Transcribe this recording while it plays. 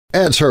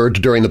Ads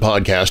heard during the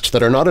podcast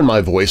that are not in my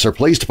voice are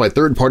placed by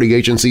third-party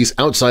agencies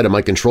outside of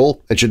my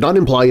control and should not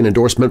imply an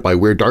endorsement by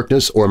Weird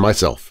Darkness or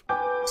myself.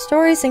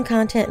 Stories and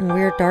content in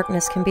Weird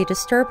Darkness can be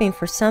disturbing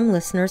for some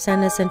listeners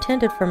and is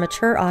intended for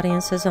mature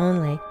audiences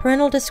only.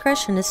 Parental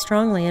discretion is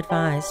strongly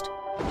advised.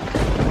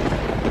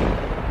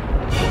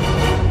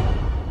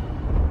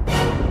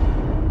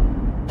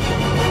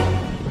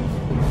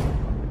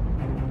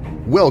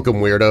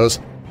 Welcome,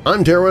 Weirdos!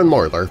 I'm Darren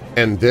Marlar,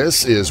 and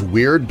this is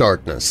Weird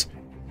Darkness.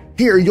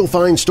 Here you'll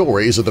find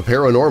stories of the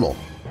paranormal,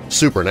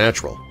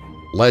 supernatural,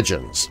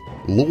 legends,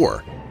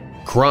 lore,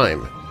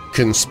 crime,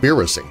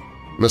 conspiracy,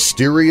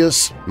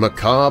 mysterious,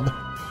 macabre,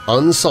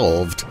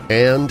 unsolved,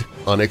 and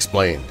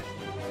unexplained.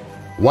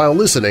 While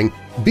listening,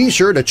 be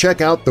sure to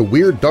check out the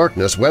Weird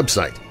Darkness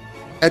website.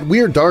 At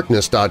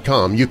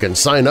WeirdDarkness.com you can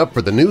sign up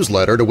for the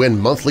newsletter to win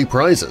monthly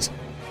prizes,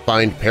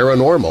 find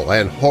paranormal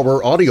and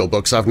horror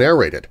audiobooks I've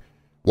narrated,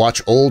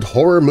 watch old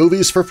horror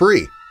movies for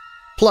free.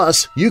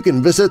 Plus, you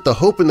can visit the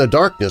Hope in the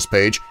Darkness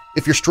page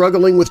if you're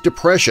struggling with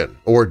depression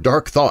or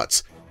dark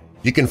thoughts.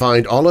 You can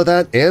find all of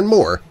that and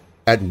more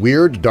at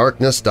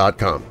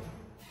WeirdDarkness.com.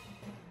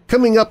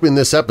 Coming up in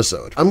this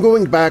episode, I'm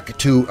going back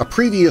to a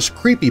previous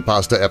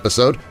Creepypasta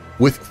episode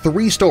with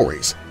 3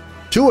 stories,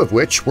 2 of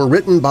which were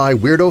written by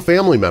Weirdo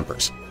family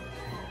members.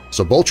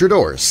 So bolt your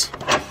doors,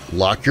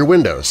 lock your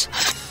windows,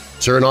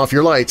 turn off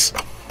your lights,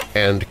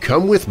 and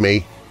come with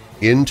me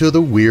into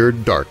the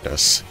Weird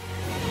Darkness.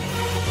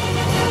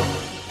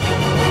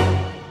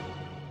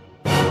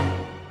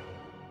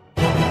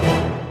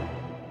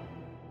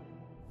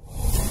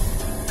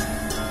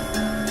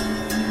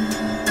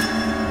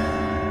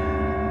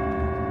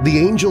 The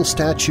Angel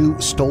Statue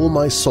Stole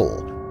My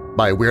Soul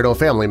by Weirdo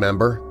family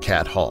member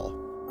Kat Hall.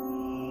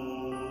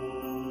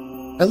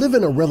 I live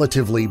in a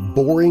relatively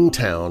boring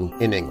town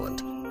in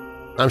England.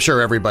 I'm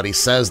sure everybody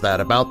says that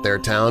about their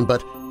town,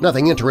 but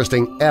nothing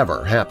interesting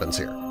ever happens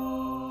here.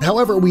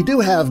 However, we do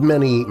have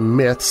many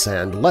myths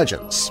and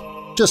legends,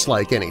 just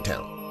like any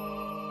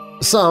town.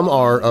 Some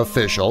are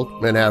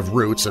official and have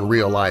roots in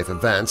real-life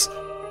events.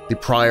 The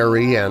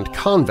Priory and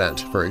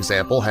Convent, for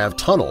example, have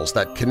tunnels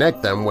that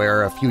connect them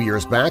where, a few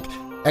years back,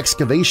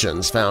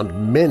 excavations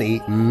found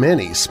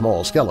many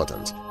small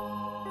skeletons.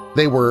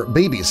 They were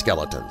baby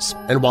skeletons,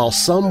 and while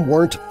some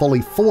weren't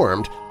fully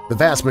formed, the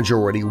vast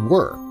majority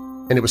were,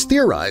 and it was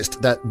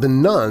theorized that the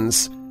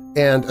nuns,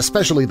 and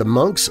especially the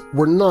monks,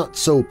 were not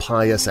so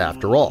pious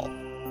after all.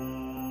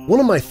 One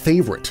of my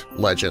favorite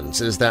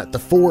legends is that the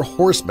 4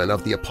 horsemen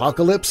of the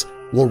apocalypse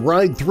will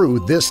ride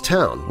through this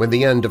town when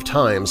the end of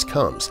times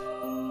comes.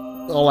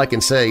 All I can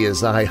say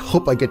is I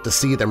hope I get to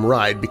see them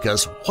ride,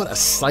 because what a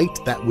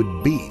sight that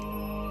would be!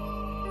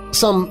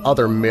 Some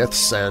other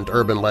myths and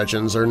urban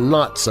legends are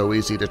not so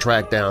easy to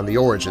track down the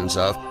origins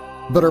of,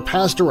 but are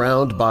passed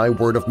around by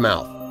word of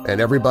mouth,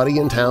 and everybody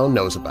in town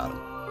knows about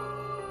them.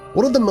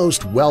 One of the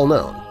most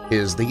well-known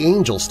is the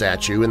angel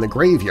statue in the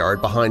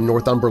graveyard behind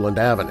Northumberland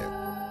Avenue.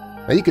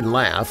 Now, you can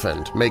laugh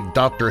and make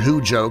Doctor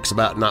Who jokes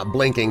about not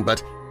blinking,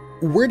 but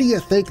where do you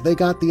think they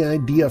got the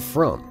idea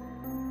from?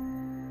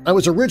 I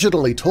was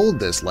originally told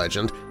this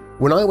legend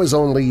when I was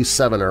only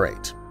 7 or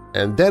 8,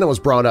 and then it was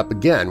brought up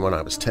again when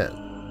I was 10.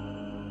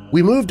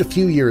 We moved a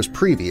few years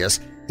previous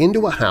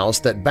into a house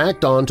that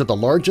backed onto the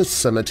largest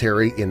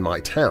cemetery in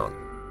my town.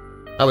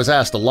 I was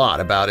asked a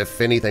lot about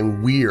if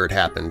anything weird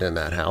happened in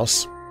that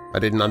house. I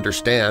didn't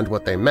understand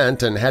what they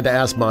meant and had to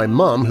ask my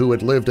mom, who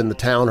had lived in the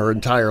town her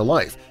entire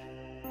life.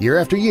 Year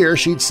after year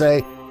she'd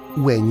say,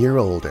 "When you're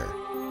older."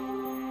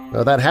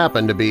 Now, that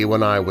happened to be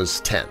when I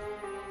was 10,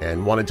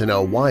 and wanted to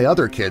know why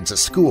other kids at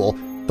school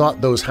thought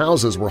those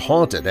houses were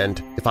haunted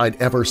and if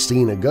I'd ever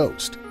seen a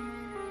ghost.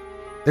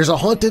 There's a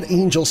haunted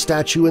angel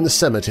statue in the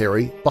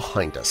cemetery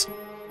behind us.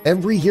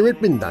 Every year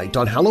at midnight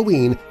on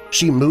Halloween,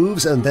 she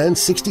moves and then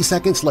 60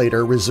 seconds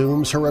later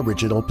resumes her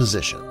original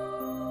position.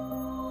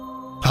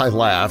 I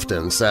laughed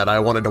and said I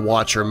wanted to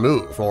watch her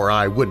move or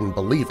I wouldn't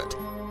believe it.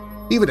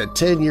 Even at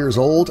 10 years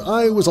old,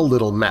 I was a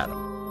little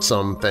madam.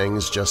 Some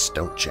things just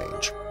don't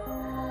change.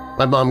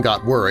 My mom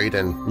got worried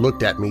and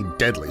looked at me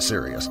deadly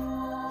serious.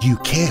 "You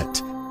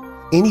can't.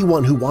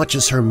 Anyone who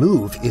watches her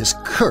move is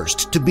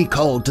cursed to be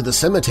called to the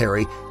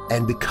cemetery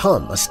and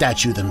become a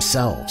statue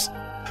themselves.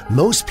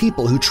 Most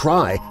people who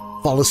try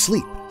fall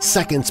asleep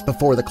seconds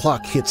before the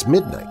clock hits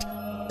midnight,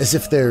 as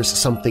if there's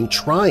something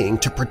trying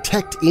to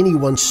protect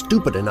anyone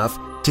stupid enough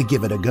to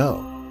give it a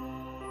go."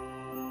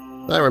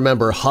 I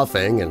remember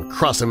huffing and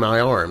crossing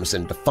my arms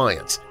in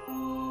defiance.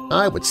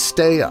 I would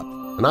stay up,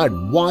 and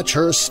I'd watch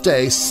her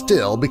stay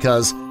still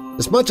because,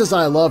 as much as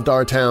I loved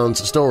our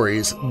town's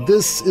stories,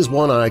 this is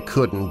one I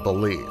couldn't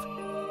believe.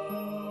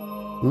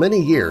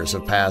 Many years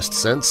have passed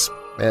since,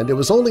 and it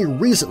was only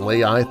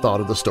recently I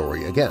thought of the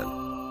story again.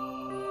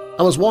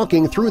 I was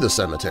walking through the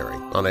cemetery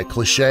on a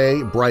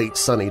cliché, bright,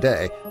 sunny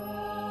day.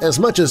 As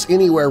much as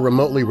anywhere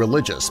remotely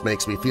religious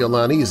makes me feel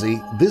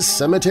uneasy, this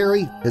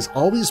cemetery has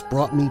always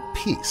brought me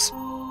peace.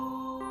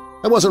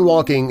 I wasn't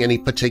walking any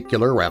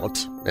particular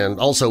route, and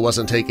also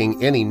wasn't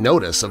taking any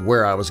notice of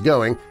where I was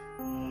going.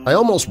 I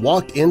almost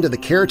walked into the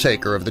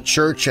caretaker of the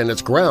church and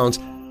its grounds,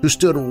 who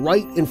stood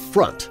right in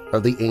front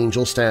of the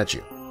angel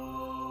statue.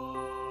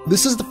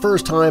 This is the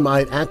first time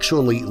I'd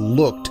actually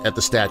looked at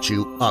the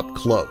statue up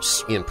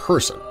close, in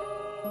person.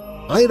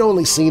 I had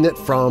only seen it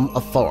from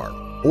afar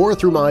or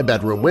through my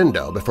bedroom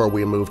window before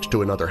we moved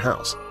to another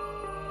house.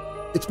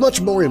 It's much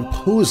more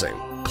imposing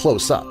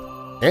close up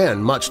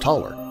and much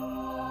taller.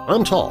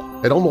 I'm tall,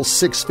 at almost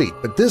 6 feet,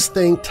 but this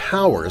thing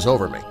towers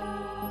over me.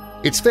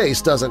 Its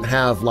face doesn't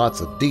have lots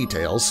of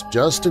details,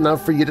 just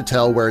enough for you to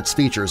tell where its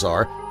features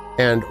are,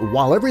 and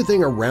while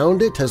everything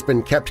around it has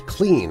been kept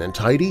clean and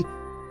tidy,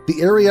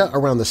 the area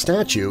around the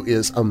statue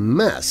is a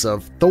mess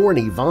of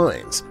thorny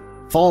vines,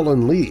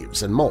 fallen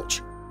leaves, and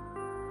mulch.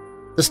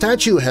 The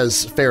statue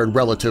has fared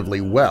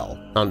relatively well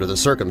under the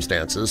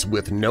circumstances,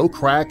 with no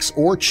cracks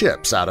or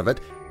chips out of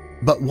it,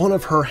 but one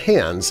of her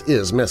hands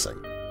is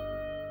missing.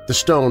 The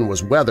stone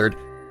was weathered,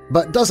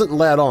 but doesn't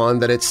let on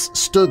that it's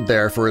stood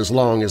there for as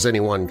long as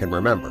anyone can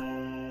remember.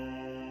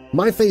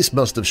 My face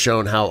must have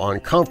shown how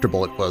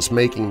uncomfortable it was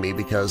making me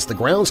because the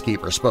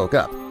groundskeeper spoke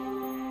up.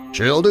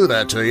 "She'll do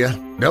that to you.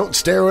 Don't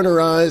stare in her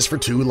eyes for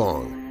too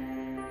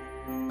long."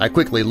 I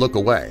quickly look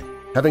away,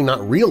 having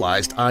not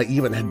realized I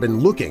even had been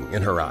looking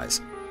in her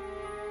eyes.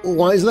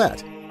 "Why is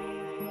that?"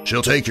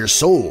 "She'll take your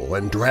soul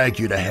and drag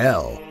you to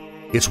hell.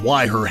 It's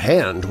why her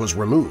hand was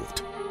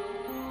removed."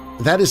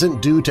 "That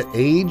isn't due to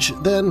age,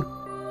 then?"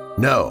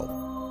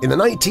 "No. In the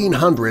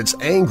 1900s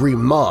angry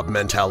mob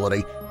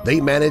mentality, they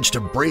managed to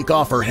break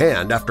off her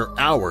hand after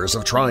hours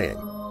of trying."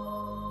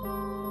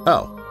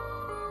 "Oh."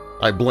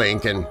 I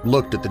blinked and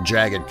looked at the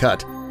jagged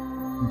cut.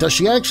 "Does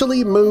she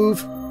actually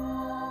move?"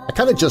 I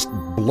kind of just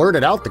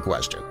blurted out the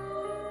question.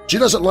 "She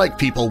doesn't like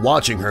people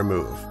watching her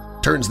move.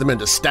 Turns them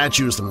into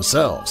statues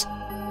themselves.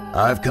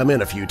 I've come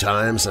in a few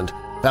times and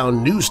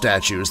found new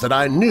statues that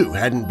I knew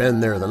hadn't been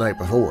there the night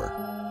before."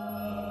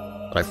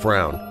 I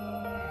frowned.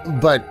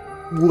 "But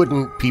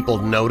wouldn't people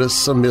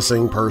notice a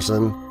missing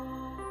person?"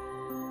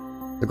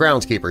 The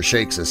groundskeeper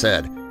shakes his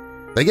head.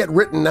 "They get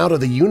written out of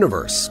the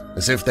universe,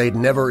 as if they'd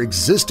never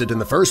existed in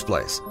the first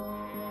place.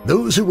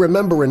 Those who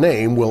remember a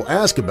name will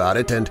ask about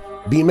it and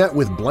be met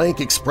with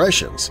blank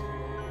expressions.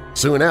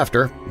 Soon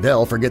after,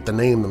 they'll forget the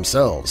name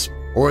themselves,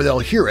 or they'll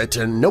hear it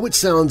and know it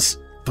sounds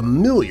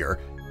familiar,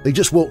 they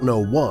just won't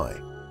know why."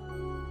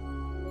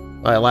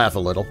 I laugh a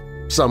little,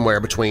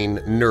 somewhere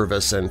between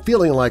nervous and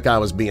feeling like I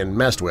was being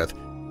messed with.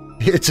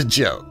 "It's a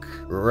joke,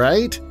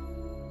 right?"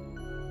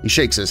 He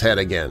shakes his head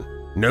again.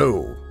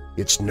 "No,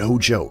 it's no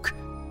joke.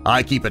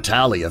 I keep a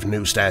tally of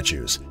new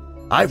statues.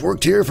 I've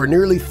worked here for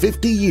nearly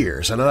 50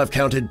 years and I've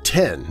counted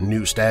 10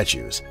 new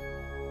statues.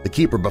 The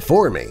keeper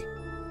before me,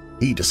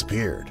 he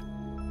disappeared."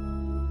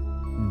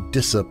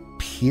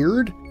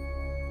 "Disappeared?"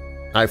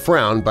 I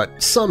frown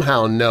but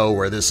somehow know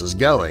where this is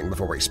going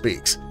before he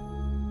speaks.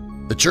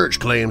 "The church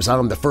claims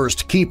I'm the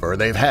first keeper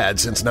they've had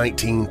since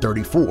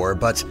 1934,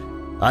 but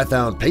I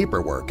found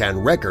paperwork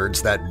and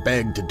records that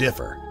beg to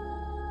differ.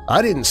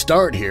 I didn't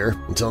start here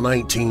until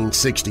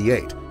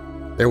 1968.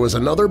 There was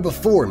another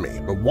before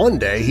me, but one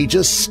day he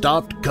just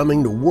stopped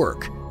coming to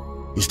work.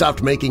 He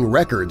stopped making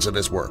records of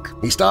his work,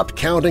 he stopped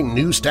counting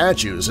new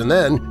statues, and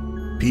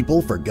then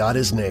people forgot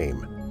his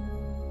name."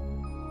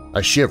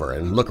 I shiver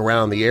and look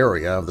around the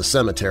area of the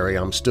cemetery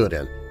I'm stood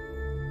in.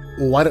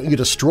 "Why don't you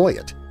destroy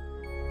it?"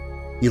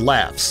 He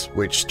laughs,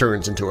 which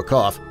turns into a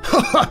cough.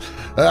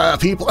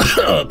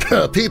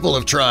 People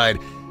have tried.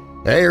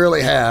 They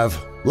really have.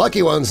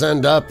 Lucky ones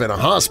end up in a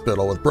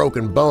hospital with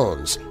broken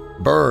bones,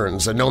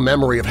 burns, and no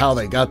memory of how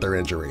they got their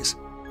injuries."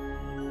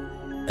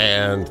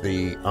 "And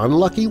the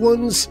unlucky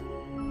ones?"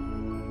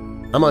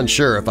 I'm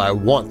unsure if I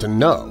want to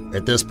know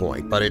at this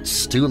point, but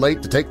it's too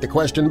late to take the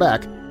question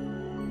back.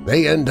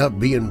 "They end up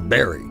being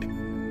buried.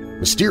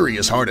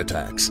 Mysterious heart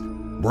attacks,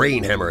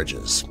 brain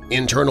hemorrhages,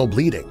 internal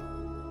bleeding."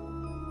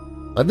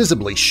 I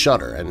visibly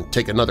shudder and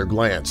take another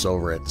glance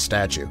over at the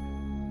statue.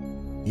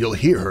 "You'll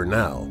hear her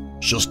now.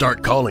 She'll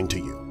start calling to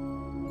you."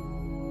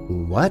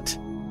 "What?"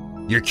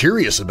 "You're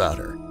curious about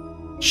her.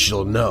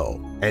 She'll know,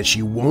 and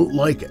she won't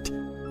like it.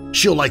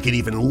 She'll like it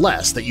even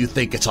less that you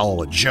think it's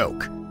all a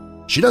joke.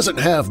 She doesn't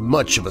have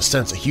much of a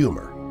sense of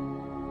humor."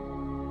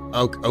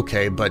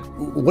 Okay, but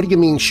what do you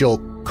mean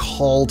she'll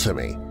call to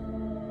me?"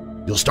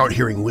 "You'll start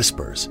hearing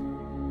whispers.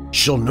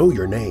 She'll know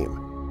your name.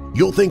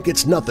 You'll think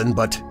it's nothing,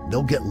 but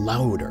they'll get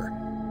louder.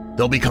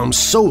 They'll become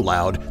so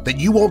loud that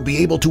you won't be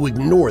able to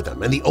ignore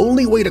them, and the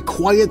only way to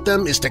quiet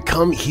them is to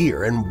come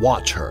here and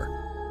watch her."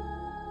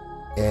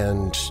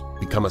 "And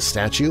become a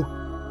statue?"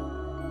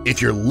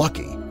 "If you're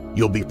lucky,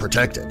 you'll be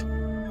protected.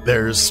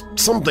 There's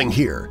something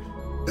here.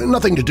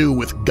 Nothing to do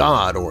with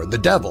God or the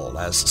devil,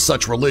 as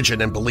such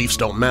religion and beliefs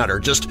don't matter,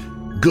 just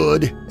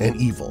good and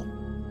evil."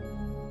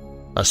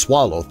 I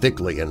swallow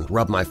thickly and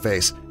rub my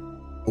face.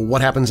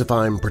 "What happens if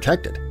I'm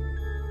protected?"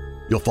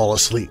 "You'll fall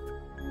asleep."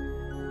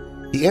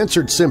 He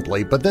answered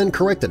simply, but then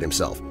corrected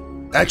himself.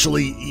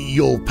 "Actually,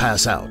 you'll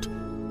pass out.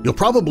 You'll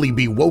probably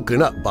be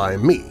woken up by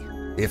me.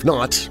 If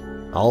not,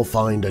 I'll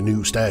find a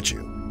new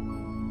statue."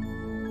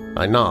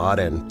 I nod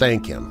and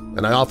thank him,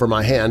 and I offer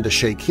my hand to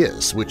shake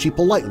his, which he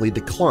politely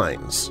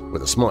declines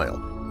with a smile.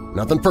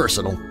 Nothing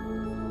personal.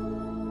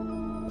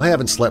 I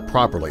haven't slept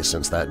properly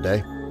since that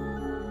day.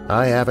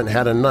 I haven't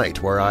had a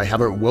night where I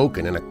haven't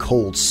woken in a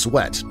cold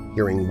sweat,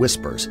 hearing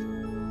whispers.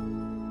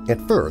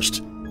 At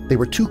first, they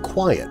were too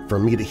quiet for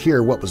me to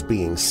hear what was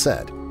being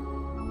said.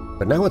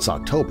 But now it's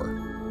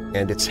October,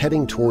 and it's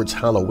heading towards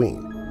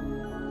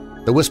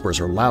Halloween. The whispers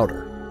are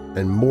louder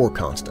and more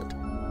constant.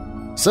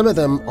 Some of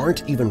them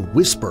aren't even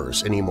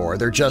whispers anymore,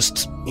 they're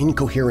just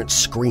incoherent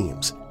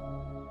screams.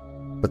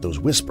 But those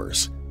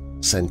whispers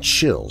send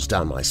chills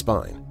down my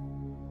spine.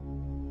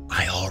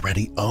 I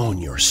already own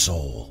your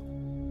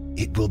soul.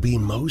 It will be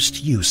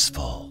most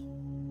useful.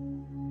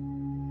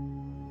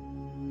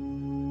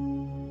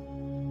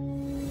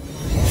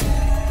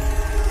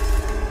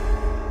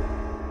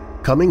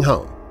 Coming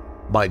Home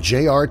by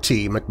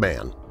J.R.T.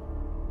 McMahon.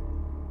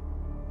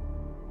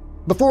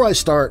 Before I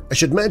start, I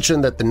should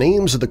mention that the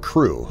names of the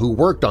crew who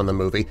worked on the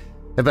movie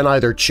have been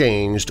either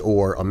changed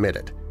or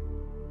omitted.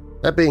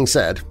 That being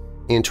said,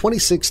 in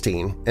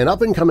 2016, an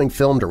up-and-coming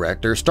film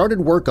director started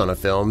work on a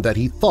film that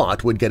he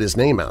thought would get his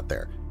name out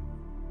there.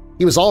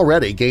 He was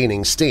already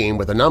gaining steam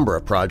with a number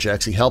of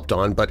projects he helped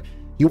on, but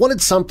he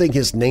wanted something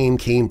his name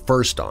came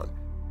first on.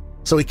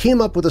 So he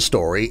came up with a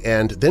story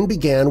and then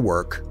began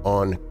work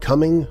on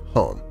Coming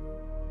Home.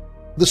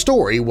 The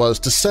story was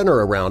to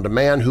center around a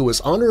man who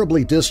was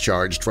honorably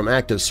discharged from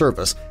active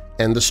service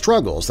and the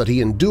struggles that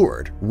he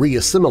endured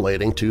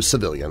re-assimilating to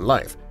civilian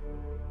life.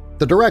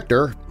 The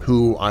director,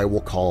 who I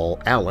will call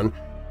Alan,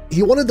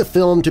 he wanted the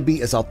film to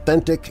be as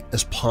authentic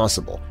as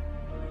possible.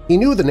 He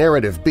knew the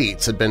narrative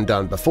beats had been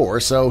done before,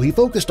 so he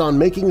focused on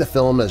making the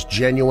film as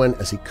genuine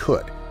as he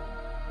could.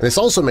 And this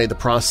also made the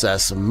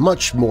process a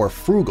much more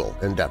frugal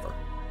endeavor.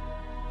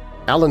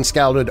 Alan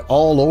scouted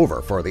all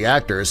over for the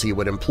actors he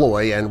would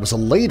employ and was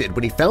elated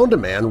when he found a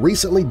man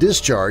recently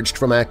discharged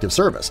from active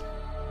service.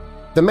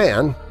 The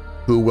man,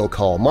 who we'll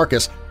call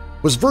Marcus,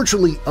 was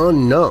virtually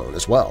unknown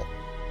as well.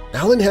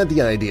 Alan had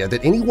the idea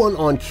that anyone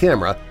on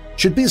camera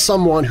should be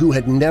someone who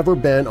had never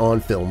been on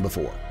film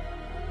before.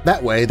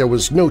 That way there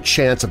was no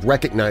chance of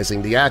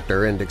recognizing the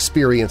actor and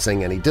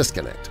experiencing any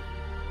disconnect.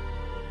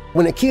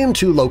 When it came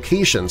to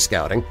location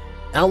scouting,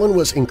 Alan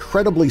was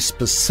incredibly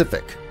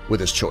specific with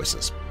his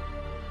choices.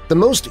 The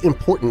most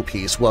important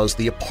piece was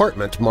the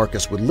apartment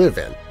Marcus would live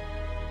in.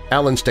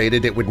 Alan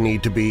stated it would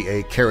need to be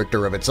a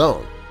character of its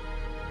own.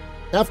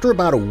 After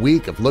about a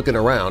week of looking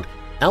around,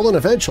 Alan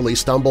eventually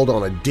stumbled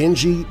on a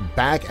dingy,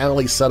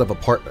 back-alley set of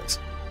apartments.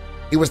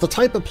 It was the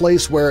type of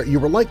place where you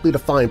were likely to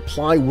find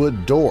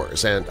plywood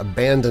doors and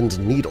abandoned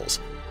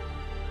needles.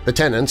 The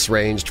tenants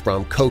ranged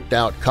from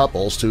coked-out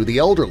couples to the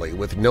elderly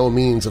with no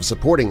means of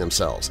supporting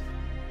themselves,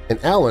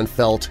 and Alan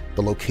felt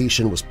the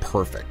location was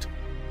perfect.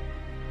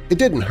 It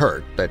didn't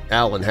hurt that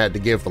Alan had to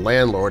give the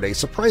landlord a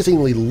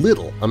surprisingly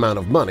little amount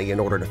of money in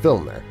order to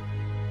film there.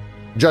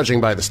 Judging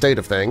by the state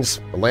of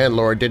things, the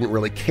landlord didn't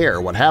really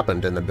care what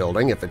happened in the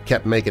building if it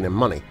kept making him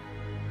money.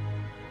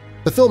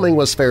 The filming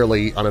was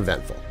fairly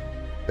uneventful.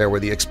 There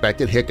were the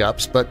expected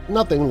hiccups, but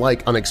nothing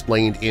like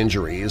unexplained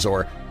injuries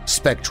or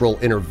spectral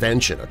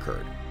intervention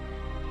occurred.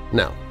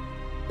 No.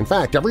 In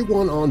fact,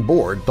 everyone on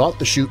board thought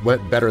the shoot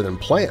went better than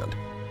planned.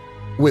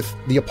 With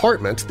the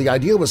apartment, the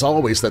idea was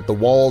always that the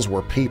walls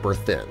were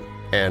paper-thin,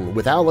 and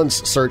with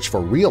Alan's search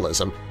for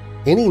realism,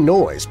 any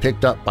noise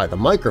picked up by the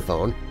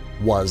microphone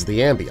was the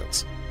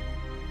ambience.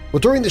 Well,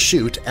 during the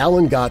shoot,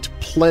 Alan got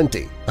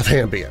plenty of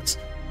ambience.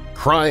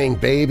 Crying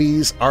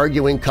babies,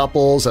 arguing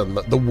couples, and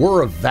the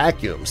whir of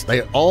vacuums,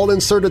 they all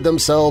inserted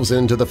themselves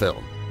into the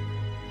film.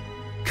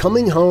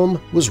 Coming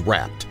Home was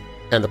wrapped,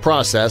 and the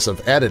process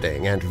of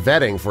editing and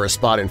vetting for a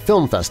spot in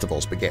film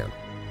festivals began.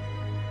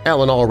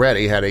 Alan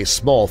already had a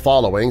small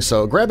following,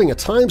 so grabbing a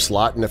time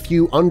slot in a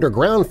few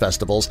underground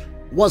festivals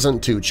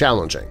wasn't too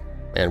challenging,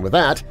 and with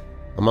that,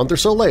 a month or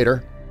so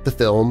later, the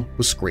film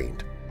was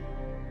screened.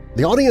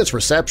 The audience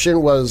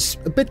reception was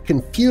a bit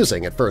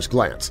confusing at first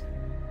glance.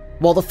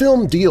 While the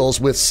film deals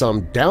with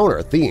some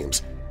downer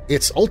themes,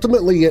 it's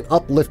ultimately an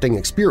uplifting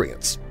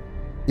experience.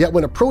 Yet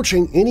when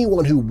approaching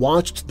anyone who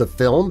watched the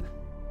film,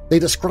 they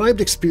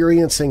described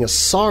experiencing a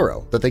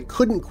sorrow that they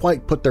couldn't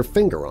quite put their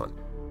finger on.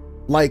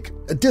 Like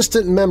a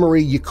distant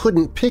memory you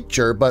couldn't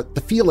picture, but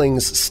the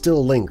feelings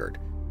still lingered.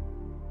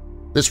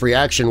 This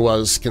reaction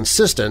was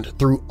consistent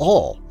through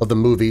all of the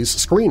movie's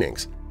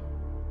screenings.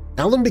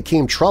 Alan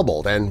became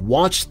troubled and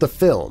watched the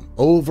film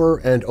over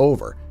and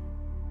over.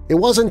 It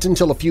wasn't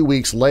until a few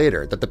weeks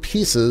later that the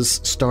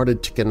pieces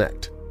started to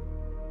connect.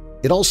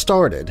 It all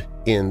started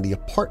in the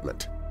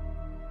apartment.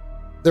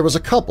 There was a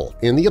couple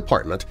in the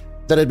apartment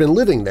that had been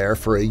living there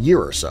for a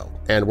year or so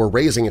and were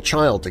raising a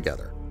child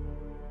together.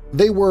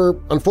 They were,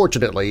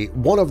 unfortunately,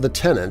 one of the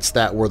tenants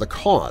that were the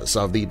cause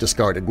of the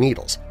discarded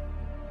needles.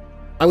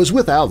 I was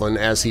with Alan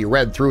as he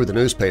read through the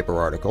newspaper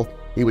article.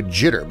 He would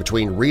jitter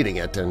between reading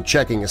it and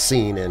checking a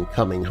scene in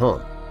Coming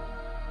Home.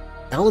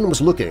 Alan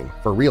was looking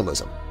for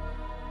realism.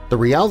 The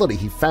reality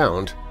he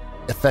found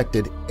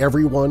affected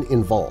everyone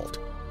involved.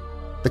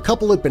 The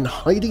couple had been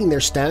hiding their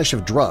stash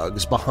of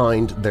drugs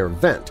behind their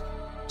vent,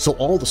 so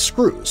all the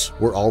screws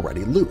were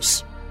already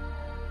loose.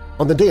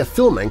 On the day of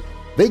filming,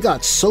 they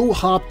got so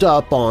hopped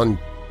up on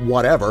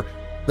whatever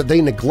that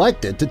they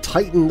neglected to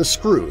tighten the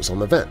screws on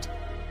the vent.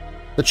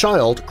 The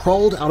child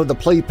crawled out of the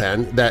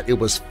playpen that it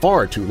was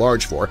far too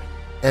large for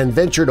and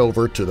ventured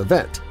over to the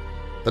vent.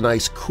 The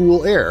nice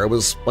cool air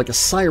was like a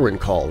siren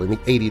call in the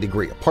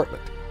 80-degree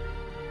apartment.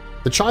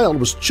 The child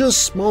was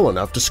just small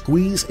enough to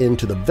squeeze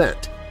into the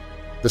vent.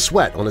 The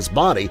sweat on his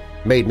body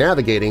made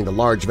navigating the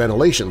large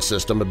ventilation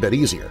system a bit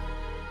easier.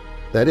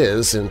 That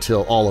is,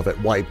 until all of it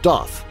wiped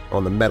off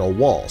on the metal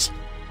walls,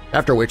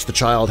 after which the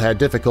child had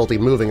difficulty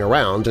moving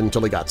around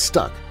until he got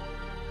stuck.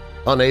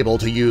 Unable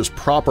to use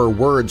proper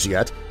words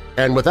yet,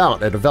 and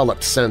without a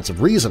developed sense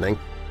of reasoning,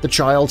 the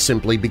child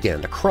simply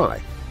began to cry.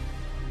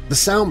 The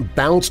sound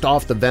bounced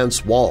off the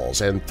vent's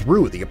walls and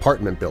through the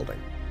apartment building.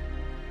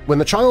 When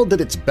the child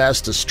did its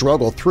best to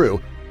struggle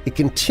through, it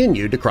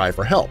continued to cry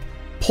for help,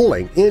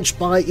 pulling inch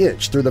by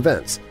inch through the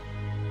vents.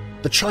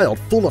 The child,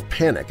 full of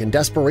panic and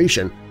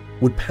desperation,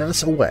 would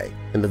pass away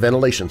in the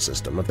ventilation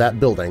system of that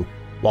building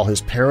while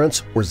his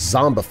parents were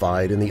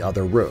zombified in the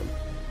other room.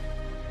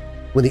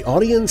 When the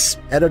audience,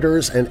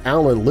 editors, and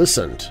Alan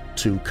listened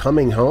to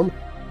Coming Home,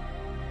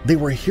 they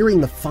were hearing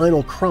the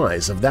final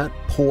cries of that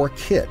poor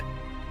kid.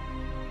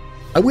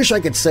 I wish I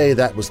could say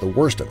that was the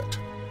worst of it,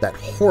 that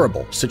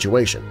horrible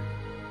situation.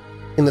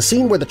 In the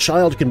scene where the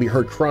child can be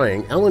heard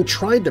crying, Alan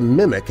tried to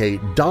mimic a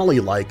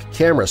dolly-like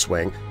camera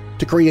swing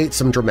to create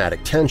some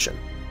dramatic tension.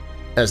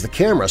 As the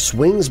camera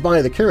swings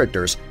by the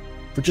characters,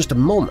 for just a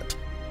moment,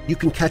 you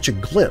can catch a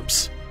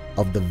glimpse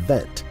of the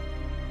vent.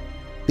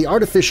 The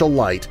artificial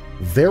light,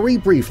 very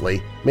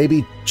briefly,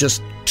 maybe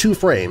just 2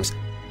 frames,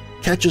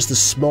 catches the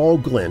small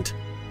glint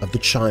of the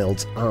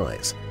child's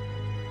eyes.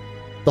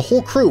 The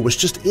whole crew was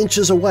just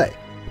inches away,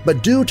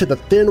 but due to the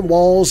thin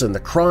walls and the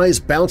cries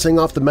bouncing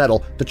off the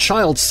metal, the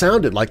child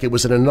sounded like it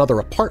was in another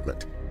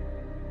apartment.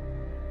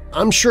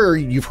 I'm sure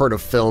you've heard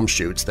of film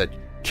shoots that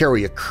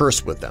carry a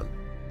curse with them,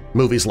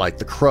 movies like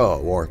The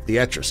Crow or The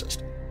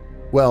Exorcist.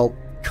 Well,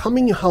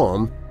 Coming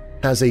Home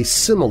has a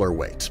similar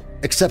weight,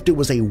 except it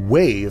was a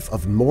wave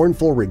of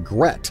mournful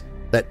regret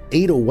that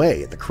ate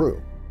away at the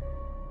crew.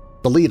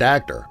 The lead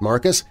actor,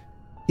 Marcus,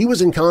 he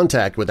was in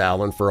contact with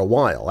Alan for a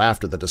while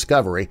after the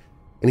discovery,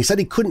 and he said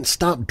he couldn't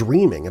stop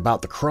dreaming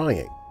about the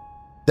crying,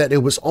 that it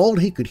was all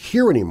he could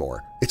hear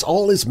anymore, it's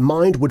all his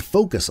mind would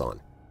focus on.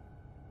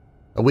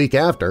 A week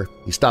after,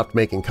 he stopped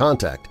making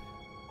contact.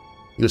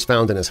 He was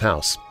found in his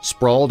house,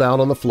 sprawled out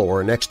on the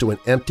floor next to an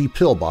empty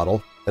pill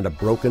bottle and a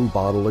broken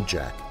bottle of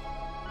Jack.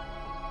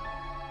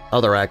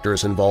 Other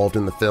actors involved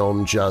in the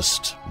film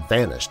just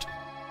vanished.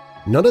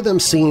 None of them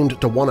seemed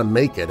to want to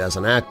make it as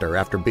an actor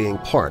after being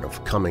part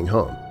of Coming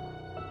Home.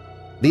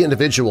 The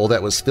individual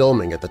that was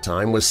filming at the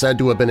time was said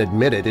to have been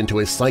admitted into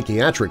a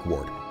psychiatric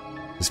ward.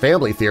 His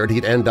family feared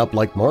he'd end up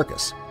like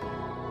Marcus.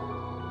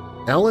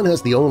 Alan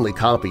has the only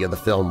copy of the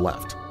film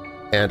left,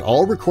 and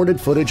all recorded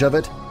footage of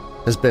it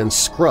has been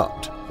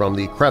scrubbed from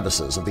the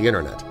crevices of the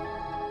internet.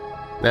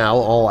 Now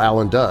all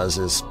Alan does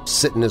is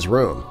sit in his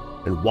room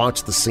and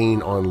watch the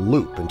scene on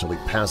loop until he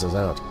passes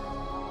out.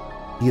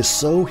 He is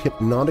so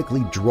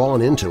hypnotically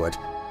drawn into it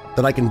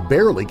that I can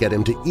barely get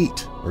him to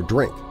eat or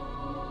drink.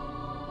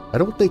 I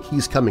don't think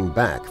he's coming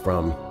back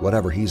from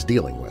whatever he's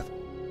dealing with.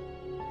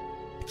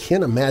 I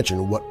can't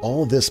imagine what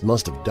all this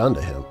must have done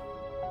to him.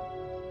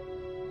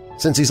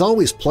 Since he's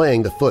always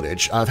playing the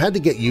footage, I've had to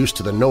get used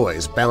to the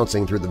noise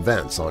bouncing through the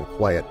vents on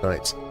quiet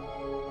nights.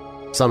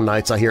 Some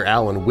nights I hear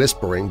Alan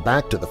whispering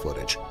back to the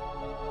footage.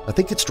 I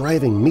think it's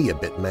driving me a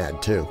bit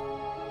mad, too.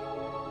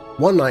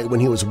 One night when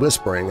he was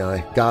whispering,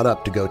 I got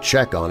up to go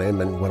check on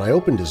him, and when I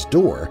opened his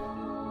door,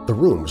 the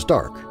room was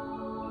dark.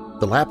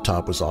 The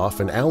laptop was off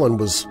and Alan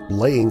was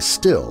laying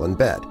still in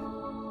bed,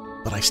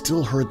 but I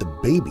still heard the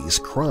baby's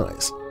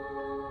cries.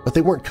 But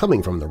they weren't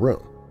coming from the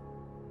room.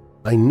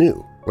 I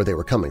knew where they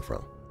were coming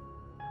from.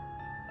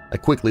 I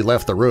quickly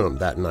left the room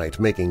that night,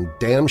 making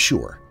damn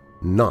sure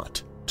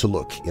not to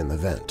look in the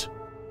vent.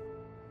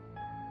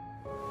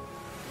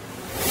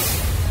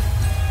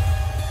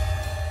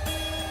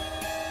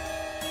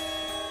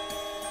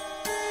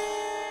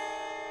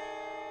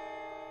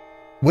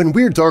 When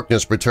Weird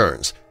Darkness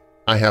returns,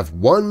 I have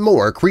one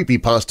more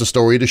creepypasta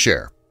story to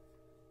share.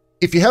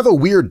 If you have a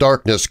Weird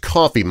Darkness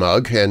coffee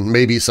mug and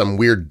maybe some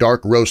Weird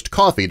Dark Roast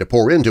coffee to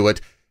pour into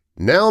it,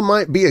 now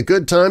might be a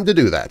good time to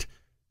do that,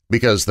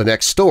 because the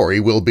next story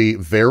will be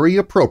very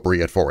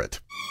appropriate for it.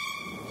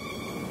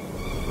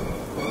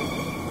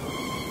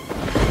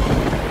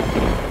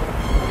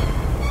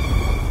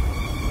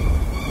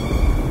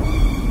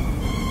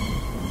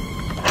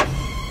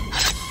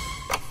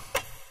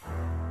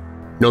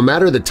 No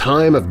matter the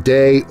time of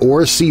day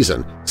or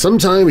season,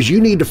 Sometimes you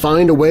need to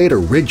find a way to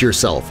rid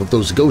yourself of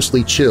those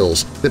ghostly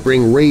chills that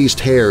bring raised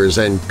hairs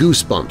and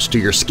goosebumps to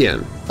your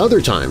skin.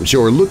 Other times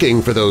you're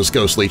looking for those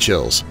ghostly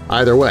chills.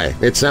 Either way,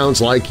 it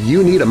sounds like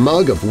you need a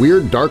mug of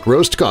Weird Dark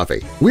Roast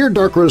coffee. Weird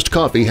Dark Roast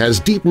coffee has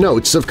deep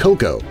notes of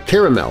cocoa,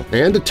 caramel,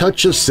 and a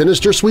touch of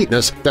sinister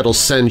sweetness that'll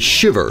send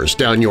shivers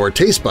down your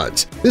taste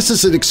buds. This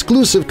is an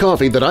exclusive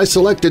coffee that I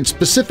selected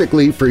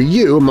specifically for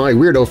you, my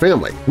Weirdo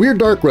family. Weird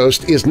Dark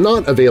Roast is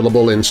not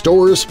available in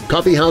stores,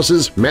 coffee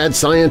houses, mad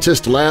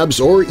scientist labs,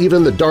 or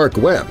even the dark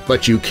web,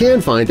 but you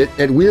can find it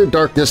at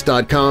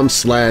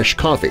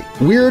WeirdDarkness.com/coffee.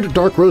 Weird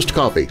Dark Roast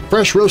coffee,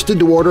 fresh roasted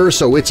to order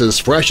so it's as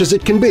fresh as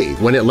it can be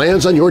when it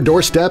lands on your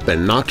doorstep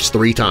and knocks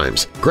 3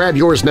 times. Grab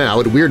yours now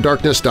at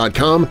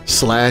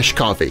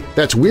WeirdDarkness.com/coffee.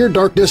 That's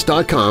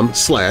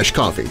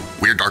WeirdDarkness.com/coffee.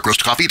 Weird Dark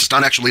Roast coffee does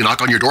not actually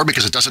knock on your door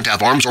because it doesn't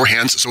have arms or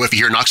hands, so if you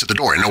hear knocks at the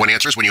door and no one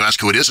answers when you ask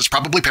who it is, it's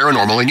probably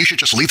paranormal and you should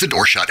just leave the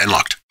door shut and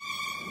locked.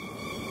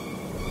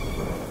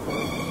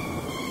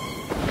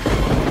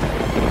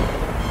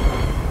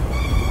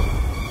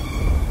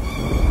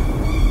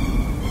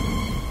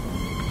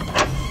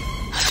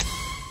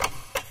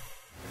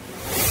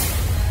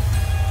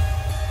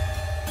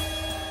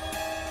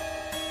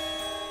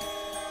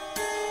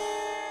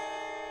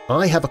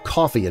 I Have a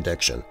Coffee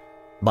Addiction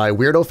by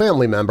Weirdo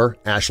family member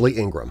Ashley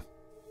Ingraham.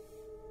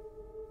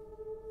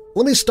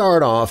 Let me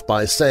start off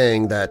by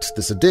saying that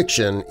this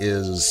addiction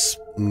is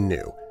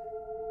new.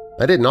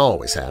 I didn't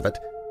always have it.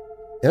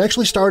 It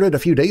actually started a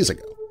few days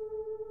ago.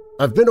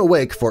 I've been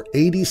awake for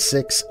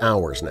 86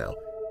 hours now,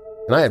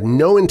 and I have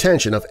no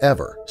intention of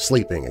ever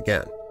sleeping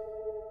again.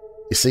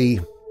 You see,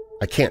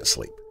 I can't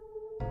sleep.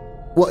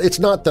 Well, it's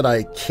not that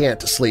I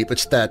can't sleep,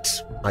 it's that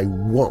I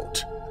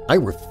won't. I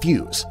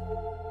refuse.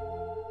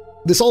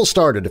 This all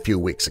started a few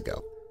weeks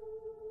ago.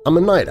 I'm a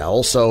night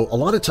owl, so a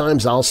lot of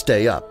times I'll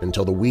stay up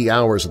until the wee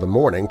hours of the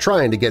morning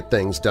trying to get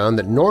things done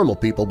that normal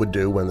people would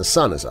do when the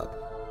sun is up.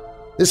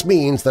 This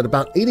means that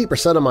about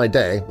 80% of my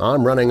day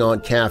I'm running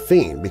on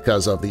caffeine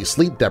because of the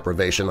sleep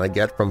deprivation I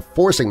get from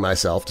forcing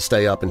myself to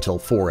stay up until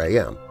 4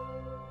 a.m.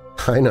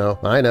 I know,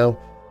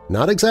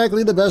 not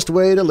exactly the best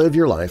way to live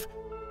your life,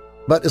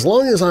 but as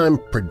long as I'm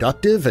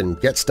productive and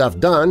get stuff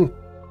done,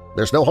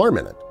 there's no harm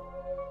in it.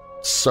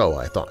 So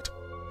I thought.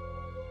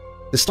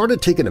 This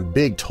started taking a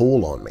big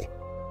toll on me.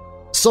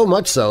 So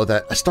much so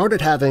that I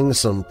started having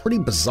some pretty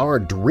bizarre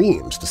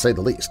dreams, to say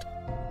the least.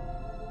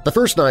 The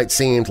first night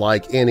seemed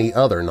like any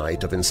other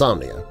night of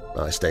insomnia.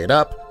 I stayed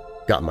up,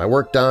 got my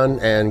work done,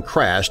 and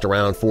crashed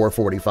around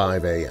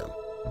 4:45 a.m.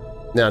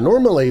 Now,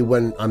 normally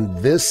when I'm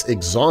this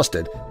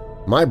exhausted,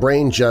 my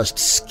brain just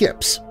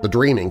skips the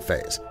dreaming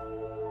phase.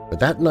 But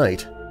that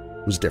night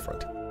was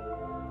different.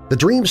 The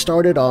dream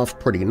started off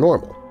pretty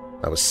normal.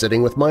 I was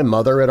sitting with my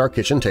mother at our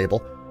kitchen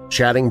table,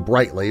 chatting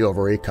brightly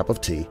over a cup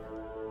of tea,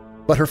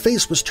 but her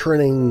face was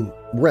turning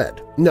red.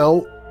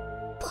 No,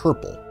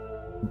 purple.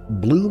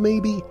 Blue,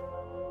 maybe?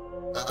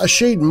 A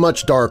shade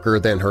much darker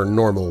than her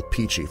normal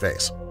peachy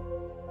face.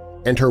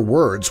 And her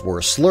words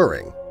were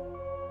slurring.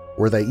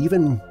 Were they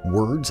even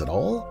words at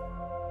all?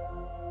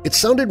 It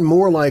sounded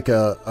more like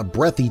a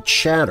breathy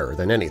chatter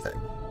than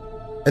anything.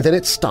 And then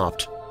it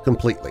stopped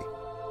completely.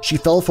 She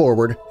fell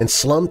forward and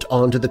slumped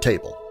onto the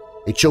table,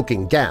 a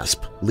choking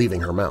gasp leaving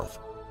her mouth.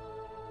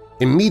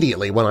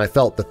 Immediately when I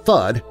felt the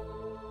thud,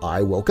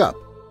 I woke up,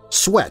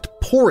 sweat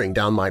pouring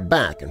down my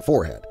back and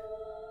forehead.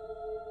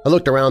 I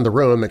looked around the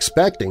room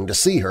expecting to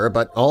see her,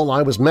 but all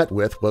I was met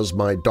with was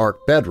my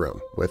dark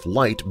bedroom, with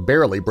light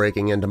barely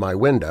breaking into my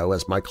window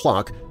as my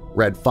clock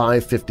read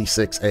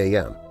 5:56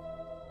 a.m.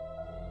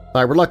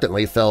 I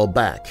reluctantly fell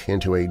back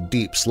into a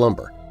deep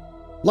slumber,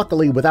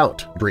 luckily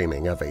without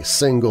dreaming of a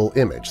single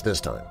image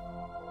this time.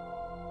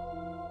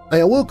 I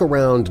awoke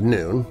around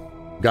noon,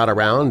 got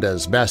around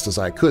as best as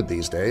I could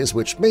these days,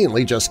 which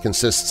mainly just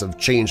consists of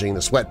changing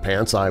the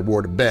sweatpants I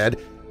wore to bed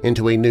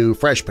into a new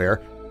fresh pair,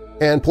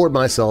 and poured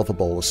myself a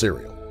bowl of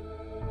cereal.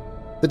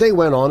 The day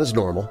went on as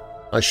normal.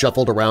 I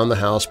shuffled around the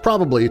house,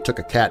 probably took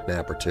a cat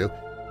nap or two,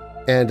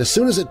 and as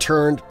soon as it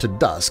turned to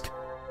dusk,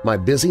 my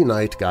busy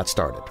night got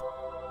started.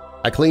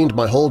 I cleaned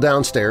my whole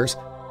downstairs,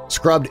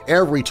 scrubbed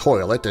every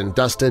toilet, and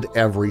dusted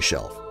every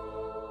shelf.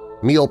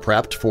 Meal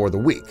prepped for the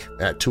week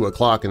at 2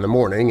 o'clock in the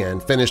morning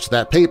and finished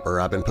that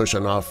paper I've been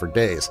pushing off for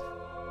days.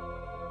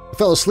 I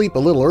fell asleep a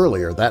little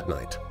earlier that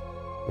night.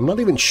 I'm not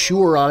even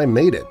sure I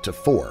made it to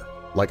 4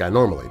 like I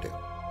normally do.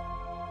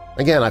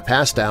 Again, I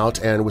passed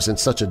out and was in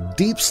such a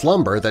deep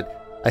slumber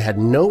that I had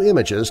no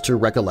images to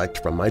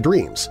recollect from my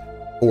dreams,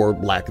 or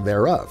lack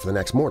thereof, the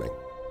next morning.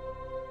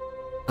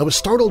 I was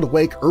startled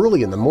awake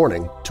early in the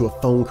morning to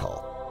a phone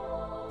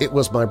call. It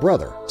was my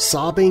brother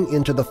sobbing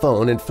into the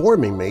phone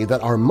informing me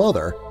that our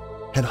mother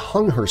had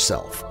hung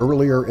herself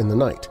earlier in the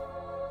night.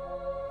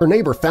 Her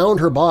neighbor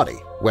found her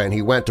body when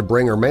he went to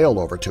bring her mail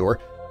over to her,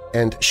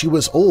 and she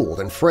was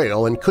old and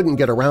frail and couldn't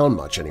get around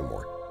much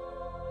anymore.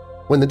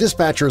 When the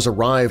dispatchers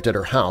arrived at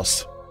her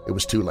house, it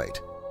was too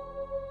late.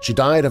 She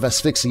died of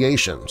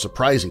asphyxiation,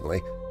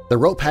 surprisingly, The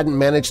rope hadn't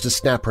managed to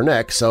snap her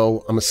neck,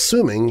 so I'm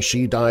assuming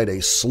she died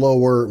a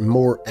slower,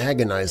 more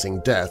agonizing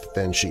death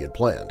than she had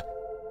planned.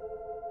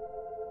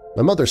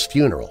 My mother's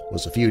funeral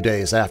was a few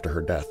days after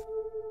her death.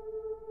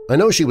 I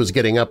know she was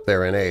getting up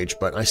there in age,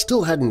 but I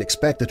still hadn't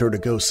expected her to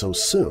go so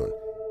soon.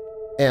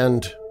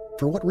 And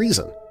for what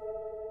reason?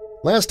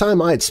 Last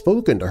time I had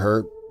spoken to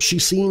her, she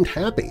seemed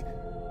happy,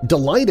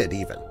 delighted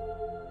even.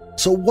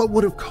 So what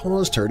would have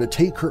caused her to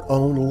take her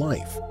own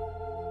life?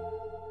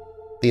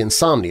 The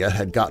insomnia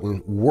had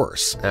gotten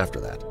worse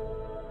after that.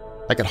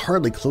 I could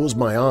hardly close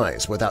my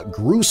eyes without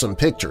gruesome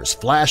pictures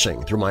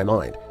flashing through my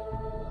mind.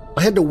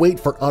 I had to wait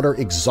for utter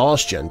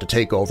exhaustion to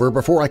take over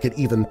before I could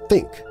even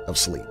think of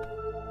sleep.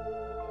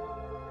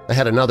 I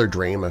had another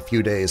dream a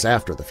few days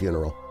after the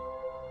funeral.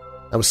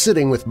 I was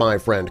sitting with my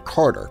friend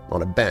Carter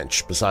on a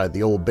bench beside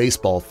the old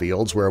baseball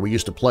fields where we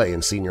used to play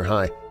in senior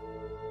high.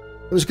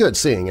 It was good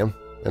seeing him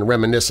and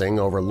reminiscing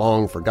over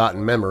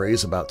long-forgotten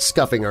memories about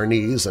scuffing our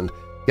knees and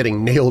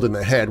getting nailed in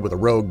the head with a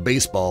rogue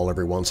baseball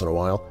every once in a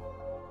while.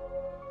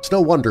 It's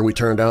no wonder we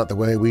turned out the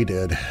way we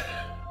did.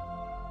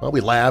 Well, we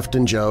laughed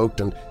and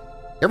joked, and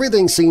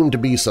everything seemed to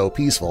be so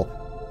peaceful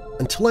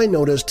until I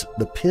noticed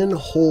the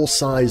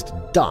pinhole-sized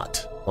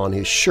dot on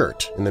his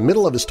shirt in the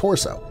middle of his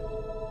torso,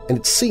 and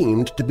it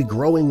seemed to be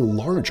growing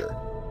larger.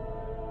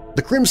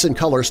 The crimson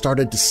color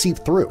started to seep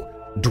through,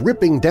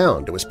 dripping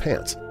down to his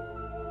pants.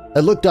 I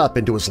looked up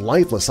into his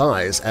lifeless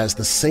eyes as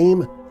the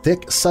same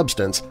thick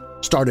substance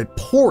started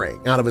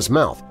pouring out of his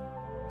mouth.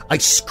 I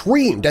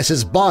screamed as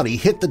his body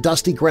hit the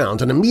dusty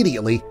ground and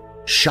immediately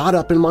shot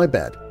up in my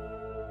bed,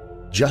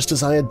 just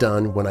as I had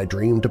done when I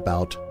dreamed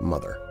about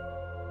Mother.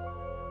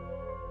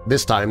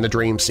 This time the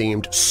dream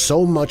seemed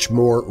so much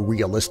more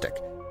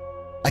realistic.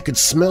 I could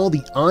smell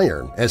the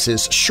iron as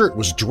his shirt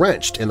was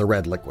drenched in the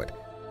red liquid.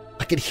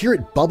 I could hear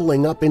it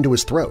bubbling up into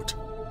his throat.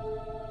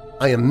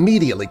 I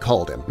immediately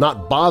called him,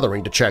 not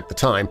bothering to check the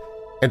time,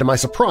 and to my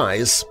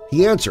surprise,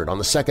 he answered on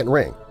the second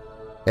ring.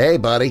 "Hey,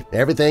 buddy,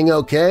 everything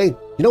okay?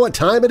 You know what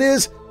time it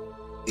is?"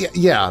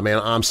 Yeah,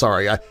 man, I'm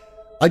sorry.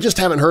 I just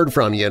haven't heard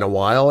from you in a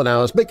while, and I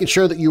was making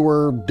sure that you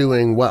were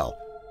doing well.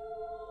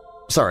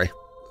 Sorry.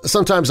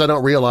 Sometimes I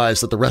don't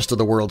realize that the rest of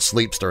the world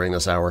sleeps during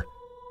this hour."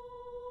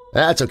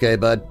 "That's okay,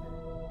 bud.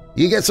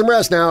 You get some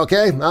rest now,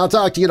 okay? I'll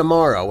talk to you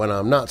tomorrow when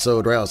I'm not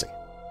so drowsy."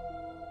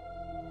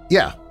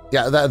 Yeah,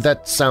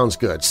 that sounds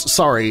good.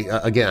 Sorry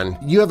again.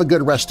 You have a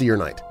good rest of your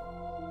night."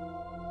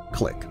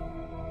 Click.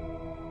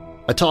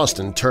 I tossed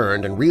and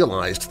turned and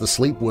realized the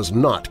sleep was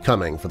not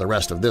coming for the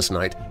rest of this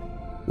night,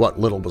 what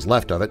little was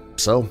left of it,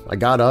 so I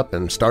got up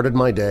and started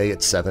my day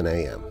at 7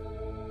 a.m.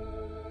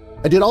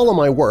 I did all of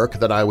my work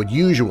that I would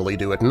usually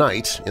do at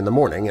night in the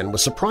morning and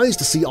was surprised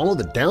to see all of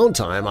the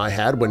downtime I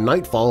had when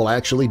nightfall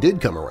actually did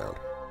come around.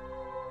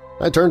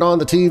 I turned on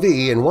the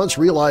TV, and once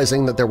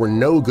realizing that there were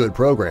no good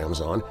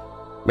programs on,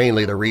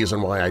 mainly the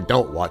reason why I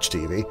don't watch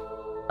TV,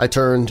 I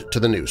turned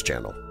to the news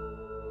channel.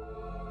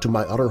 To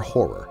my utter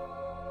horror,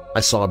 I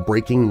saw a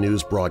breaking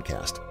news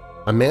broadcast.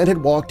 A man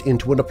had walked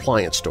into an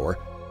appliance store,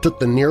 took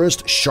the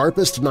nearest,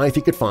 sharpest knife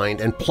he could find,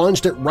 and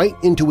plunged it right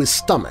into his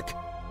stomach.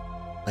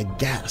 I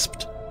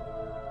gasped.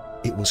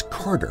 It was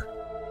Carter.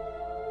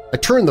 I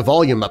turned the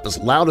volume up as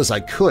loud as I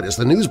could as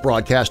the news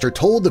broadcaster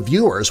told the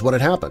viewers what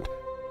had happened.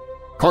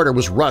 Carter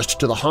was rushed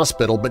to the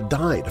hospital but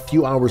died a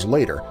few hours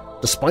later,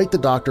 despite the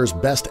doctor's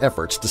best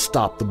efforts to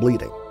stop the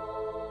bleeding.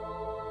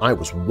 I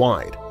was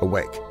wide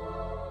awake.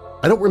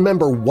 I don't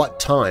remember what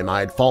time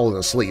I had fallen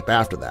asleep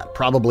after that,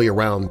 probably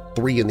around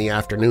 3 in the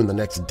afternoon the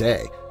next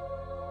day,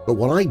 but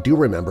what I do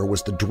remember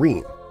was the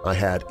dream I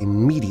had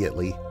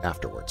immediately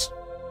afterwards.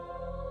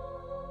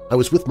 I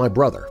was with my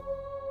brother,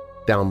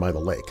 down by the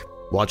lake,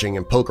 watching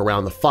him poke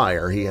around the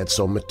fire he had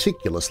so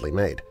meticulously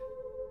made.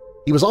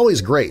 He was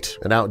always great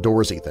at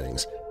outdoorsy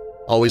things,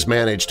 always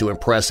managed to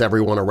impress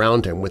everyone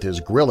around him with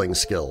his grilling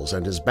skills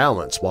and his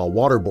balance while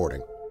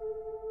waterboarding.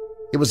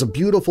 It was a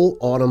beautiful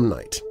autumn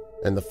night,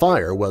 and the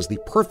fire was the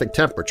perfect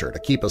temperature to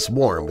keep us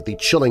warm with the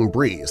chilling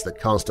breeze that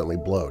constantly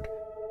blowed.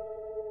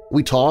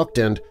 We talked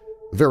and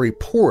very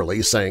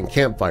poorly sang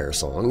campfire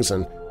songs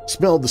and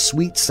smelled the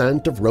sweet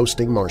scent of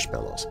roasting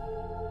marshmallows.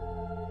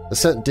 The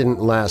scent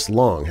didn't last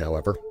long,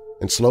 however,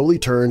 and slowly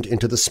turned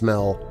into the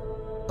smell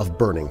of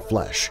burning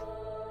flesh.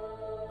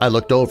 I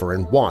looked over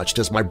and watched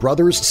as my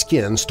brother's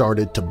skin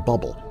started to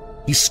bubble.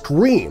 He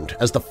screamed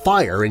as the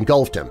fire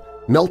engulfed him,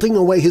 melting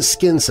away his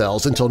skin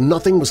cells until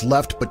nothing was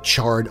left but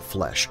charred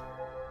flesh.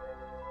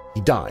 He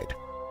died,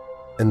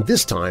 and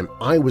this time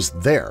I was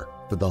there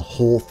for the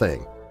whole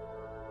thing.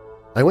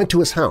 I went to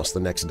his house the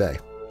next day,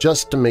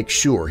 just to make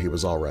sure he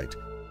was all right.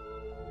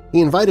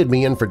 He invited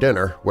me in for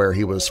dinner, where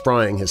he was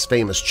frying his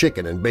famous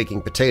chicken and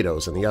baking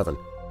potatoes in the oven.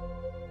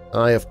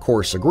 I, of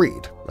course,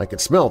 agreed. I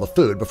could smell the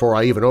food before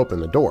I even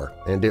opened the door,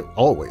 and it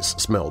always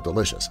smelled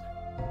delicious.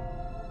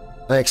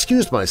 I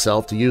excused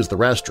myself to use the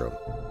restroom,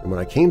 and when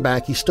I came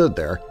back he stood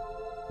there,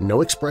 no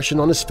expression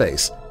on his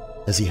face,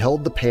 as he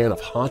held the pan of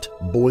hot,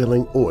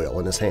 boiling oil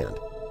in his hand.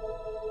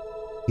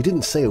 He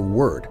didn't say a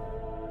word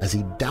as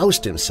he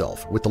doused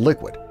himself with the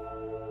liquid.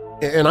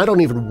 And I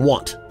don't even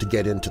want to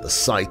get into the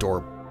sight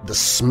or the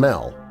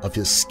smell of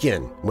his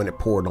skin when it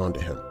poured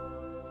onto him.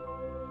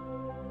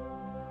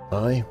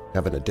 I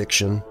have an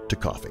addiction to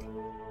coffee.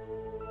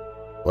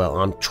 Well,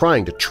 I'm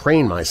trying to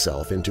train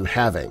myself into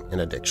having an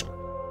addiction.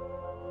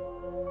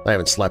 I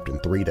haven't slept in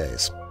 3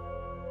 days.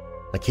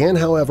 I can,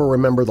 however,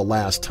 remember the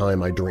last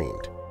time I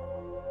dreamed.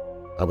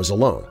 I was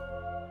alone,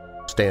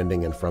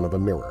 standing in front of a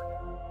mirror.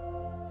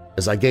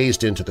 As I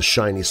gazed into the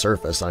shiny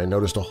surface, I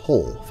noticed a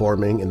hole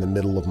forming in the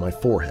middle of my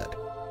forehead.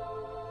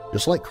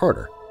 Just like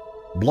Carter,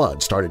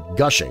 blood started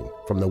gushing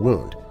from the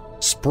wound,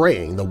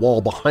 spraying the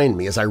wall behind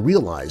me as I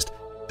realized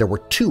there were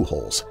 2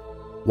 holes,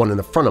 one in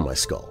the front of my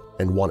skull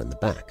and one in the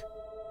back.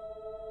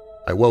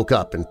 I woke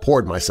up and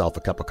poured myself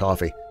a cup of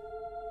coffee.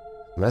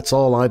 And that's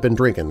all I've been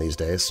drinking these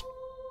days.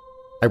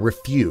 I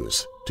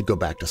refuse to go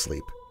back to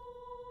sleep.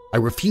 I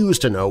refuse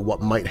to know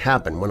what might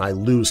happen when I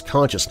lose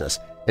consciousness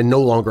and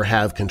no longer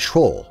have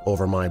control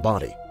over my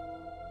body.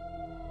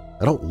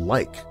 I don't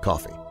like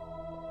coffee,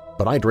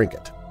 but I drink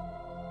it.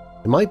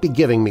 It might be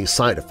giving me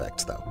side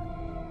effects, though.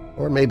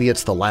 Or maybe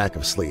it's the lack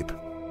of sleep.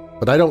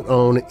 But I don't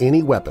own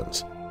any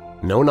weapons.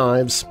 No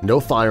knives, no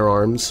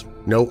firearms,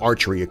 no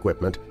archery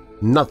equipment,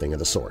 nothing of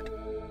the sort.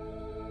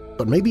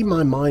 But maybe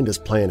my mind is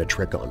playing a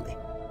trick on me.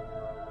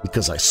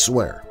 Because I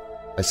swear,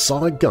 I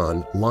saw a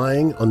gun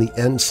lying on the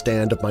end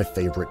stand of my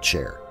favorite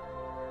chair.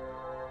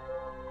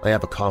 I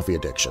have a coffee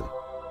addiction.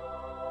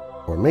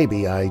 Or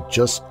maybe I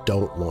just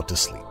don't want to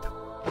sleep.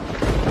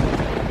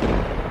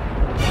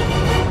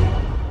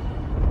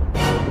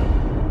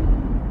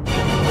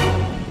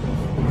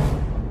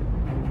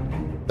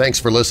 Thanks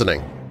for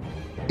listening.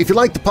 If you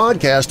like the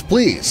podcast,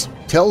 please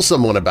tell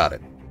someone about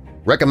it.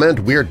 Recommend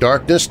Weird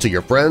Darkness to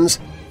your friends,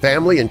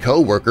 family, and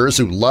co-workers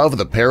who love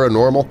the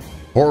paranormal,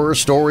 horror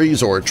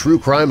stories, or true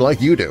crime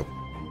like you do.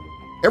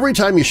 Every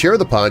time you share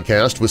the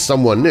podcast with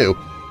someone new,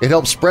 it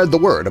helps spread the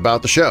word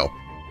about the show,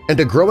 and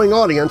a growing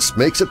audience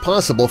makes it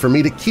possible for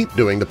me to keep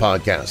doing the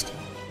podcast.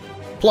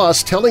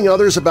 Plus, telling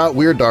others about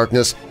Weird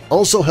Darkness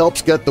also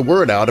helps get the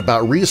word out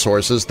about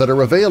resources that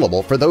are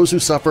available for those who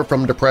suffer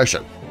from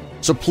depression.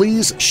 So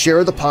please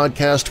share the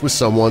podcast with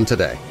someone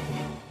today.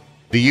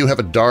 Do you have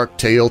a dark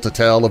tale to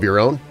tell of your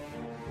own?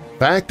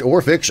 Fact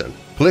or fiction,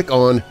 click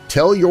on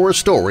Tell Your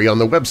Story on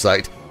the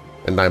website,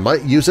 and I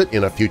might use it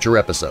in a future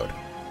episode.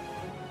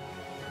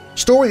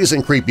 Stories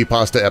in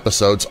Creepypasta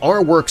episodes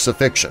are works of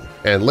fiction,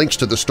 and links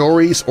to the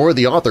stories or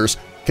the authors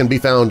can be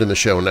found in the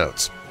show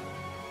notes.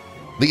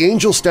 The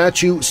angel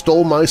statue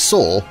Stole My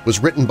Soul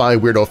was written by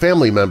Weirdo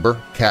family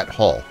member Kat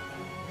Hall.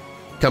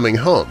 Coming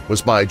Home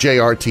was by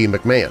J.R.T.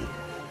 McMahon.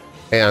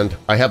 And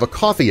I Have a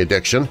Coffee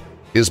Addiction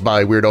is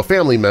by Weirdo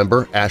family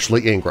member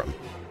Ashley Ingraham.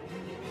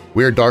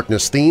 Weird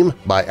Darkness theme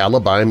by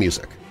Alibi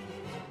Music.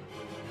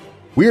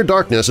 Weird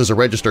Darkness is a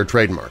registered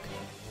trademark.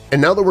 And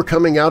now that we're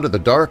coming out of the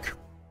dark,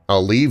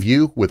 I'll leave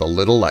you with a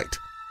little light.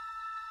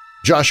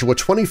 Joshua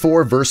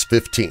 24 verse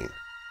 15.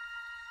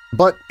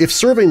 But if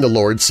serving the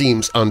Lord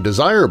seems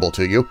undesirable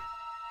to you,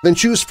 then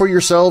choose for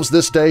yourselves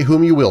this day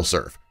whom you will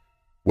serve,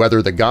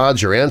 whether the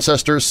gods your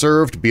ancestors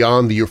served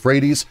beyond the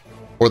Euphrates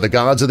or the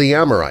gods of the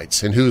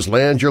Amorites in whose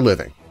land you're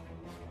living.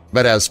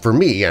 But as for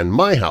me and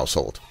my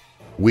household,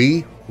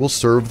 we will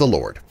serve the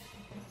Lord.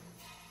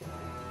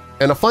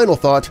 And a final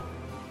thought,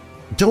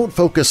 don't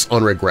focus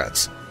on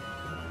regrets.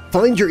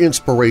 Find your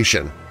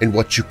inspiration in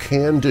what you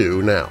can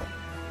do now.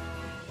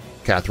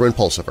 Catherine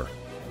Pulsifer.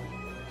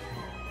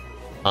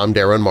 I'm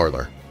Darren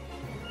Marlar.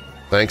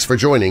 Thanks for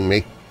joining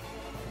me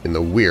in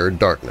the Weird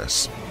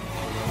Darkness.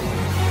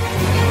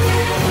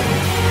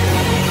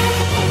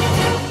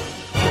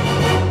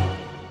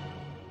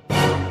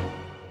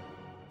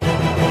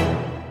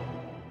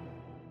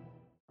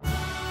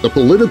 The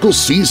political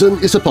season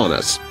is upon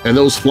us, and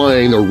those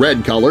flying the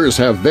red colors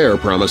have their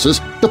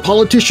promises. The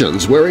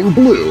politicians wearing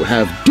blue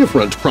have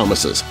different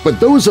promises, but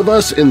those of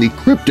us in the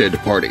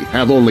cryptid party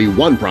have only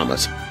one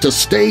promise – to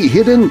stay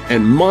hidden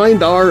and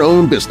mind our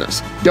own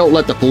business. Don't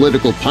let the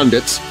political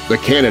pundits, the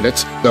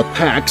candidates, the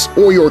PACs,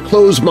 or your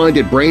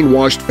closed-minded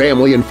brainwashed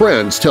family and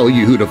friends tell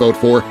you who to vote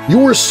for.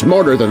 You're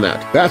smarter than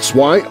that. That's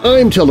why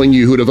I'm telling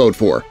you who to vote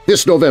for.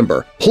 This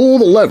November, pull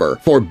the lever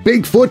for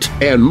Bigfoot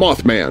and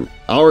Mothman.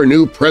 Our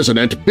new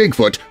president,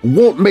 Bigfoot,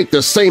 won't make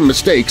the same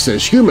mistakes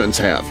as humans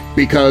have,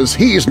 because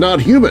he's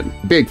not human.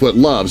 Bigfoot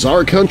loves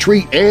our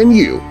country and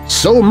you,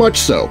 so much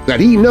so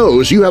that he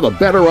knows you have a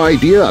better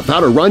idea of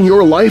how to run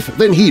your life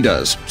than he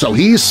does, so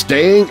he's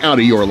staying out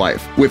of your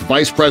life. With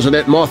Vice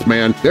President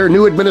Mothman, their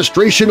new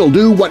administration will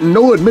do what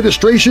no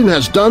administration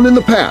has done in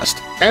the past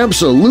 –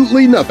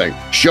 absolutely nothing.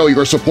 Show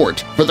your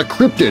support for the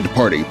Cryptid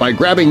Party by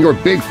grabbing your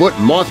Bigfoot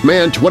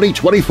Mothman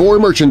 2024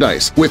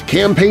 merchandise with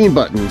campaign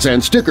buttons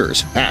and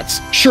stickers, hats,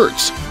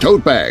 shirts,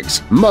 tote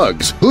bags,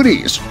 mugs,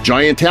 hoodies,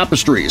 giant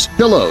tapestries,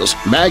 pillows,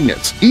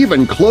 magnets,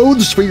 even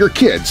clothes for your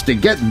kids to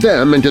get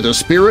them into the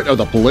spirit of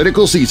the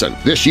political season.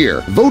 This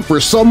year, vote for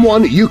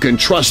someone you can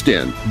trust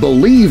in,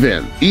 believe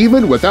in,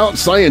 even without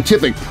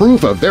scientific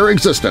proof of their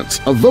existence.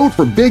 A vote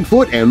for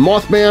Bigfoot and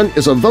Mothman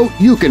is a vote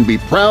you can be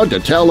proud to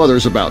tell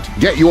others about.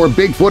 Get your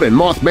Bigfoot and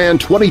Mothman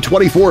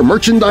 2024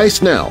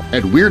 merchandise now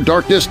at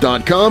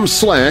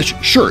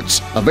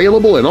WeirdDarkness.com/shirts,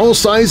 available in all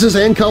sizes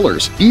and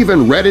colors,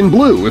 even red and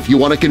blue if you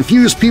want to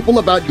confuse people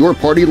about your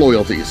party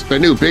loyalties. The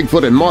new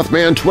Bigfoot and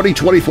Mothman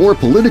 2024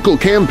 political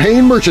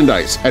campaign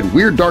merchandise at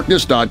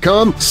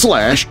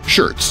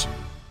WeirdDarkness.com/shirts.